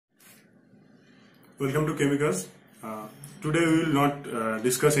Welcome to ChemiCuss. Today we will not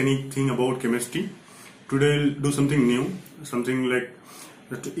discuss anything about chemistry. Today we'll do something new, something like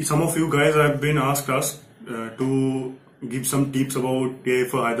some of you guys have been asked us to give some tips about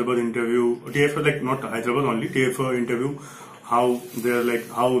TIFR Hyderabad interview. TIFR like not Hyderabad only, TIFR interview, how they're like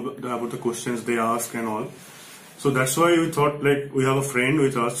how about the questions they ask and all. So that's why we thought like we have a friend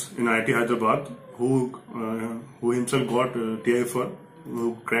with us in IIT Hyderabad who himself got TIFR,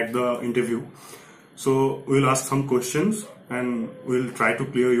 who cracked the interview. So we'll ask some questions and we'll try to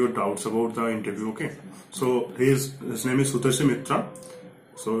clear your doubts about the interview. Okay. So his name is Shrutarshi Mitra.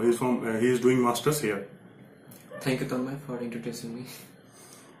 So he's doing masters here. Thank you, Tanmay, for introducing me.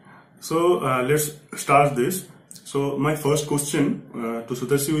 So let's start this. So my first question to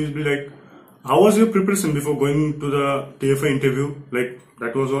Shrutarshi will be like, how was your preparation before going to the TIFR interview? Like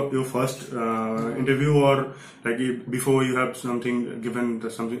that was your first interview, or like before you have something given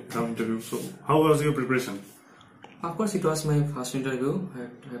some interview. So how was your preparation? Of course, it was my first interview I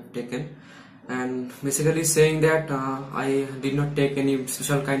have taken, and basically saying that I did not take any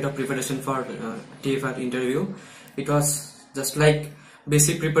special kind of preparation for TIFR interview. It was just like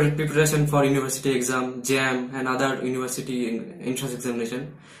basic preparation for university exam, JAM, and other university entrance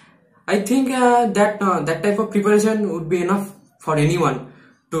examination. I think that type of preparation would be enough for anyone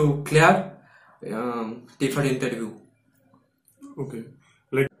to clear TIFR interview. Okay,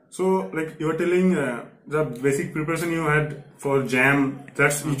 like you were telling the basic preparation you had for JAM.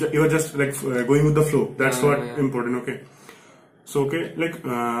 That's you were just like going with the flow. That's what important. Okay. So okay, like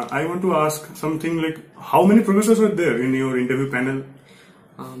I want to ask something like how many professors were there in your interview panel?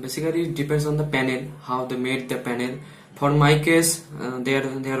 Basically, it depends on the panel, how they made the panel. For my case, there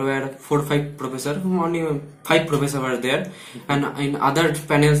were 4 or 5 professors. Only 5 professors were there, and in other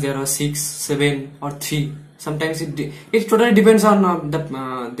panels there were 6, 7, or 3. Sometimes it totally depends on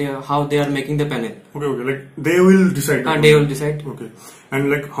how they are making the panel. Okay, like they will decide. They will decide. Okay, and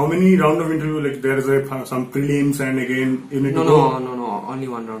like how many round of interview? Like there is some prelims, and again you need to go. No, only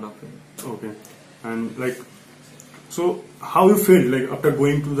one round of it. Okay, and like. So, how you felt like after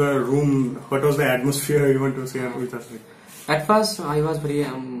going to the room? What was the atmosphere you want to share with us? At first, I was very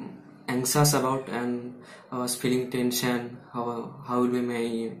anxious about, and I was feeling tension. How will be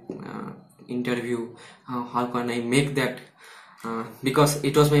my interview? How can I make that? Because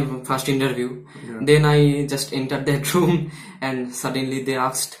it was my first interview. Yeah. Then I just entered that room, and suddenly they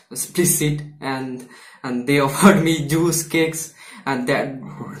asked, "Please sit," and they offered me juice, cakes. And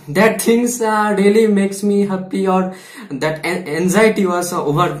that things really makes me happy, or that anxiety was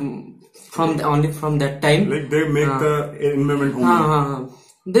over only from that time. Like they make the environment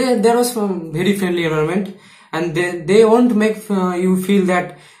homely. There was some very friendly environment, and they won't make you feel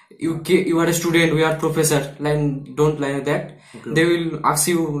that you are a student, we are professor. Like don't like that. Okay. They will ask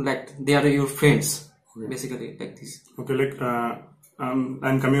you like they are your friends. Okay. Basically like this. Okay, like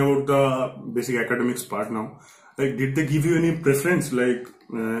I'm coming about the basic academics part now. Like, did they give you any preference, like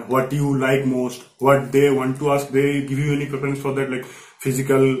what you like most, what they want to ask? They give you any preference for that, like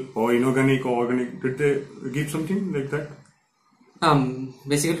physical or inorganic or organic? Did they give something like that?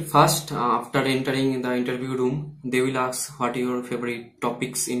 Basically, first after entering in the interview room, they will ask what are your favorite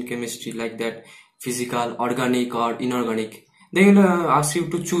topics in chemistry, like that physical, organic, or inorganic. They will ask you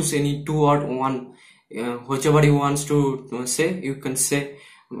to choose any 2 or 1, whichever you want to say. You can say.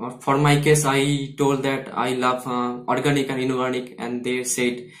 For my case, I told that I love organic and inorganic, and they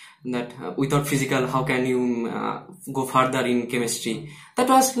said that without physical, how can you go further in chemistry? That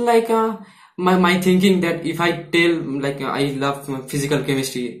was like my thinking, that if I tell like I love physical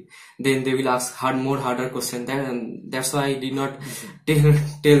chemistry, then they will ask harder question. And that's why I did not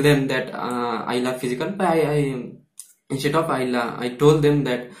tell them that I love physical. But instead of I told them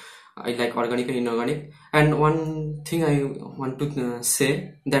that I like organic and inorganic. And one thing I want to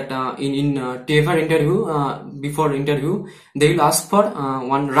say that in TIFR interview, before interview, they will ask for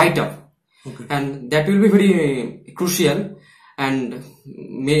one write-up. Okay. And that will be very crucial. And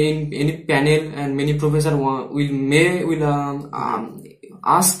in any panel and many professors will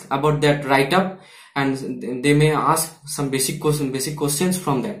ask about that write-up, and they may ask some basic questions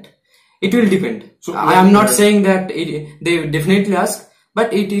from that. It will depend. So I am not saying that they definitely ask.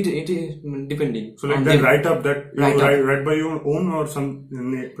 But it is depending. So like that write-up that you write by your own, or some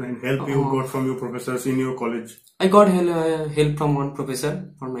help you got from your professors in your college? I got help from one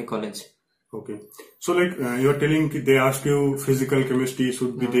professor from my college. Okay. So like you are telling they ask you physical chemistry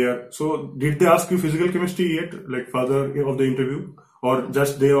should be there. So did they ask you physical chemistry yet, like further of the interview, or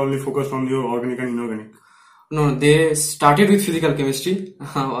just they only focused on your organic and inorganic? No, they started with physical chemistry,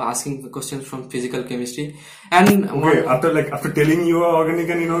 asking questions from physical chemistry, and Okay, after telling you are organic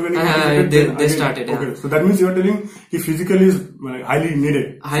and inorganic, they started. Okay, so that means you are telling if physical is highly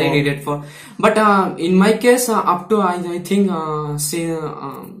needed. Highly needed for, but in my case, up to I think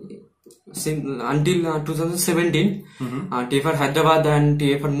since until 2017, TIFR Hyderabad and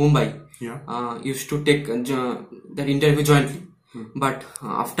TIFR Mumbai used to take that interview jointly. But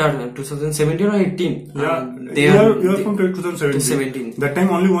after 2017 or 18, you are from 2017. That time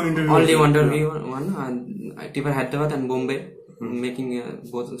only one interview. Only one interview, TIFR Hyderabad and Bombay making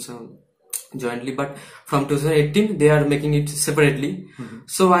both jointly. But from 2018, they are making it separately.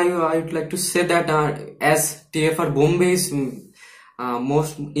 So I would like to say that as TIFR Bombay is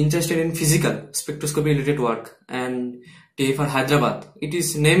most interested in physical spectroscopy related work, and TIFR Hyderabad,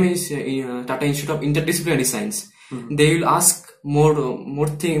 name is Tata Institute of Interdisciplinary Science. They will ask more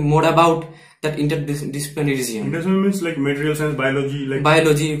about that interdisciplinary region. Interdisciplinary means like material science,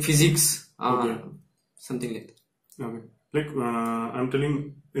 biology, physics, something like that. Okay. Like I'm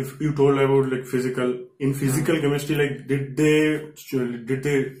telling, if you told about like physical chemistry, like did they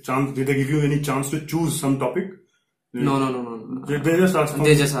give you any chance to choose some topic? No. They just asked.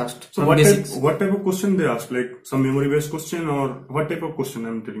 They just asked. So what type of question they ask? Like some memory based question, or what type of question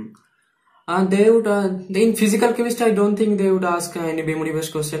I'm telling? They would in physical chemistry, I don't think they would ask any memory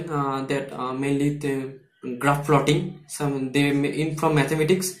based question. That mainly the graph plotting. From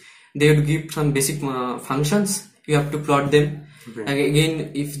mathematics, they would give some basic functions. You have to plot them. Okay.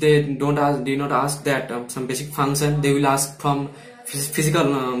 Again, if they do not ask that some basic function, they will ask from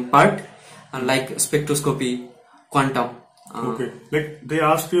physical part, like spectroscopy, quantum. Okay, like they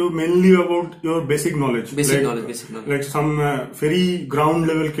asked you mainly about your basic knowledge. Basic knowledge. Like some very ground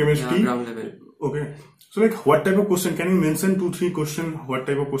level chemistry. Yeah, ground level. Okay. So like what type of question? Can you mention 2-3 questions? What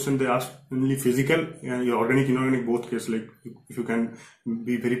type of question they ask? Mainly physical, your organic, inorganic, both case. Like if you can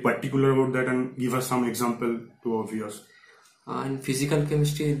be very particular about that and give us some example to our viewers. In physical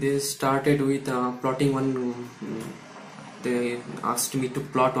chemistry, they started with plotting one. They asked me to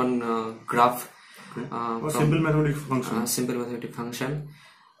plot one graph. Simple mathematical function. Simple mathematical function.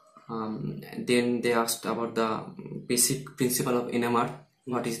 Then they asked about the basic principle of NMR.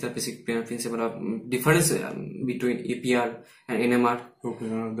 What is the basic principle of difference between APR and NMR? Okay,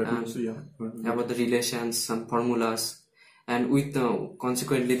 that means about the relations, some formulas, and with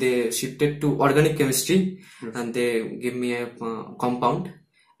consequently they shifted to organic chemistry, and they gave me a compound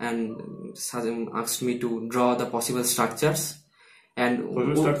and asked me to draw the possible structures. And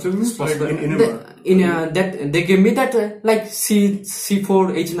structure means possible, like in that they gave me that like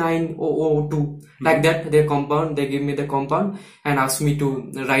C4H9OO2 like that, their compound. They gave me the compound and asked me to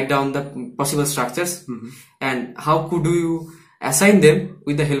write down the possible structures and how could you assign them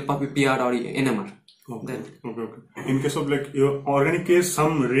with the help of APR or NMR. Okay. In case of like your organic case,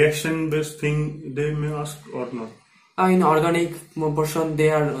 some reaction based thing they may ask or not. In organic portion, they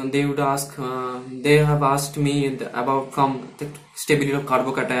would ask. They have asked me about from the stability of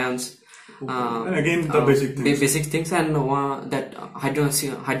carbocations. And again, the basic things, and that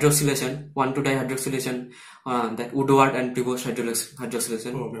hydroxylation, 1,2-dihydroxylation, that Woodward and Prevost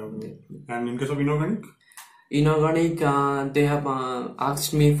hydroxylation. Okay. And in case of inorganic? Inorganic, they have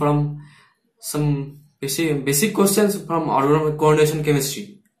asked me from some basic questions from organic coordination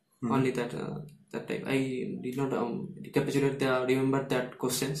chemistry. Only that type. I did not recapitulate remember that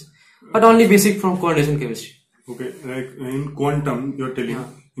questions, but only basic from coordination chemistry. Okay, like in quantum, you're telling.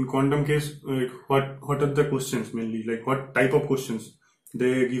 In quantum case, like what are the questions mainly? Like what type of questions?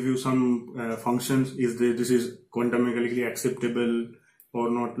 They give you some functions. This is quantum mechanically acceptable or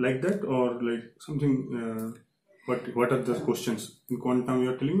not, like that, or like something? What are the questions in quantum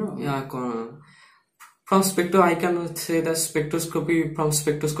you're telling now? Yeah, from I can say that spectroscopy. From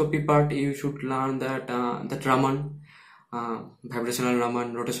spectroscopy part, you should learn that Raman, vibrational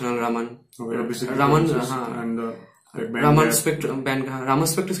Raman, rotational Raman, Raman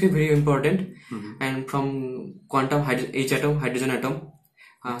spectroscopy is very important. And from quantum H atom, hydrogen atom,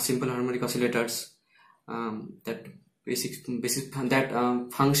 simple harmonic oscillators, that basic that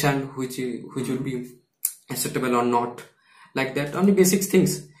function which will be acceptable or not, like that. Only basic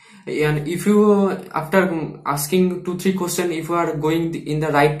things. And if you after asking 2-3 questions, if you are going in the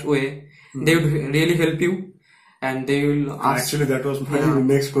right way, they would really help you, and they will ask. Actually, that was my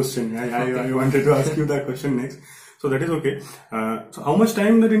next question. I wanted to ask you that question next. So that is okay. So how much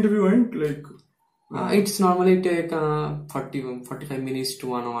time that interview went? Like it's normally take 45 minutes to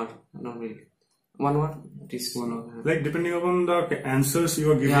 1 hour. Normally 1 hour. It is 1 hour. Like depending upon the answers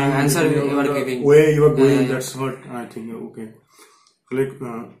you are giving. Answer you are giving. Where you are going. That's what I think. Okay. Like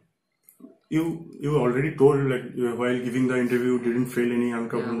you already told like while giving the interview didn't feel any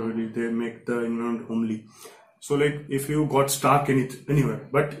uncomfortability. They make the environment homely. So like if you got stuck anywhere,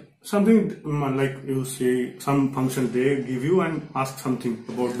 but something like you say some function they give you and ask something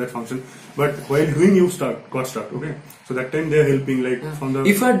about that function, but while doing you got stuck. Okay, so that time they're helping like from the.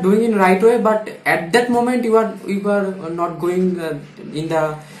 If you are doing in right way, but at that moment you are not going in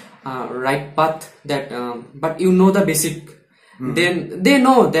the right path. That but you know the basic. Then they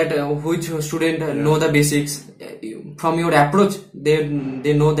know that which student know the basics. From your approach, they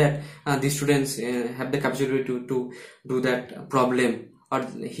know that these students have the capacity to do that problem, or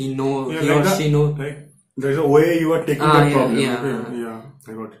he or she know. Like there's a way you are taking that problem. Yeah,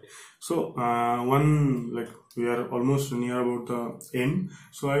 I got it. So one like we are almost near about the end.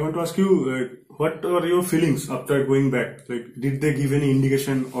 So I want to ask you, what are your feelings after going back? Like, did they give any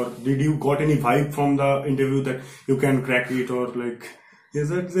indication, or did you got any vibe from the interview that you can crack it, or like, is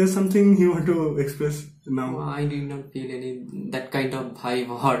there something you want to express now? I did not feel any that kind of vibe,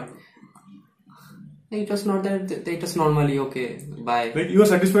 or it was not that. It was normally okay. Bye. Like you were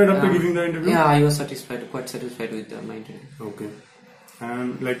satisfied after giving the interview? Yeah, I was satisfied, quite satisfied with my interview. Okay.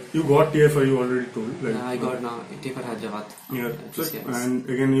 And like you got TIFR, you already told. Like, I got now TIFR Hyderabad. Yeah. So, and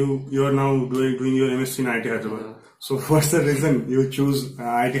again, you are now doing your MSc in IIT Hyderabad. So what's the reason you choose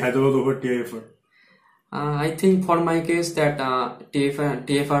IIT Hyderabad over TIFR? I think for my case that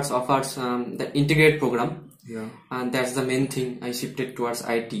TIFR offers the integrated program. Yeah. And that's the main thing I shifted towards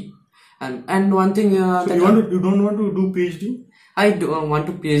IT. And one thing so that you don't want to do PhD? I do want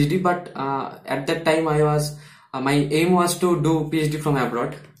to PhD, but at that time I was my aim was to do PhD from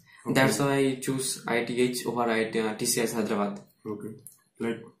abroad. Okay. That's why I choose IITH over TCS Hyderabad. Okay.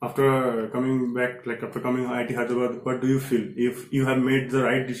 Like after coming back, like after coming IIT Hyderabad, what do you feel? If you have made the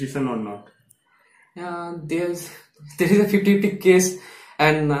right decision or not? There is a 50-50 case,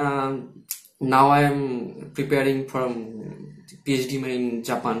 and now I am preparing for PhD in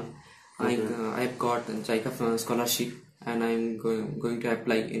Japan. Okay. I've got JICA scholarship, and I'm going to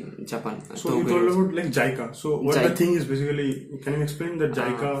apply in Japan. So you told about like JICA. So what the thing is basically? Can you explain that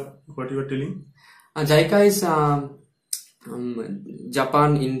JICA? What you are telling? JICA is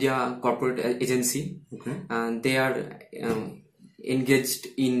Japan India Corporate Agency. Okay. And they are engaged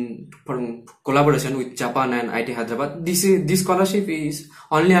in collaboration with Japan and IIT Hyderabad. This scholarship is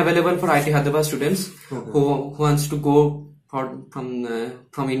only available for IIT Hyderabad students. Okay. who wants to go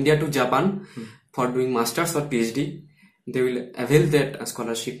from India to Japan for doing masters or PhD. They will avail that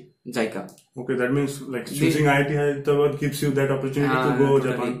scholarship, JICA. Okay, that means like choosing IIT Hyderabad gives you that opportunity to go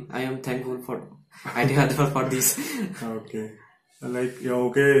totally. Japan. I am thankful for IIT Hyderabad for this. Okay. Like, yeah,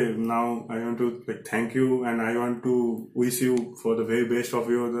 okay, now I want to like thank you, and I want to wish you for the very best of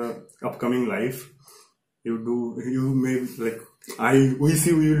the upcoming life. I wish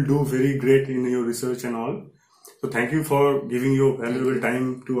you will do very great in your research and all. So thank you for giving your valuable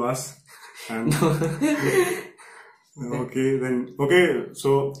time to us. And okay,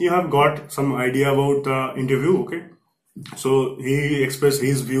 so you have got some idea about the interview, okay? So he expressed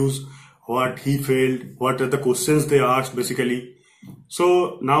his views, what he felt, what are the questions they asked basically.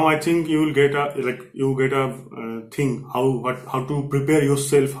 So now I think you will get a thing how to prepare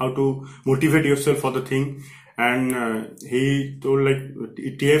yourself, how to motivate yourself for the thing. And he told like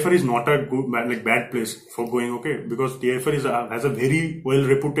TIFR is not a bad place for going, okay, because TIFR has a very well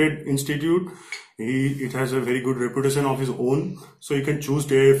reputed institute. It has a very good reputation of its own, so you can choose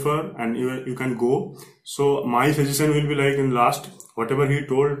TIFR and you can go. So my suggestion will be like in last, whatever he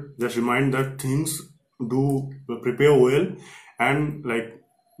told, just remind that things, do prepare well, and like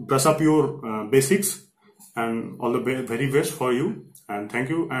brush up your basics, and all the very best for you. And thank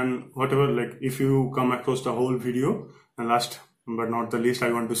you. And whatever, like if you come across the whole video, and last but not the least,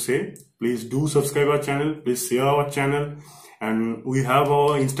 I want to say, please do subscribe our channel, please share our channel, and we have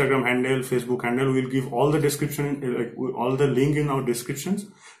our Instagram handle, Facebook handle. We'll give all the description, all the link in our descriptions.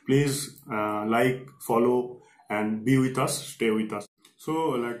 Please like, follow, and be with us, stay with us. So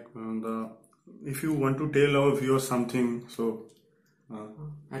like if you want to tell our viewers something, so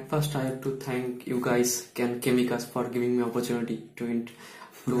at first I have to thank you guys, ChemiCuss, for giving me opportunity to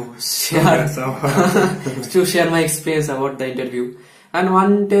share to share my experience about the interview. And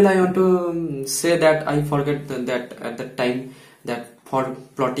one tale I want to say that I forget that at the time, that for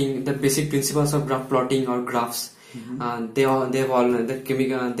plotting the basic principles of graph plotting or graphs, they have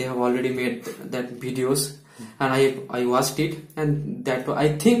already made that videos, and I watched it, and that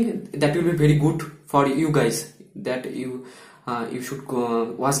I think that will be very good for you guys, that you should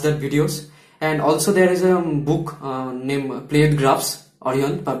go watch that videos. And also there is a book named Play with Graphs,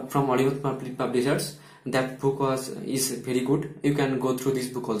 Orion, from Orion Publishers. That book is very good. You can go through this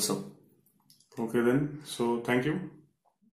book also. Okay then. So thank you.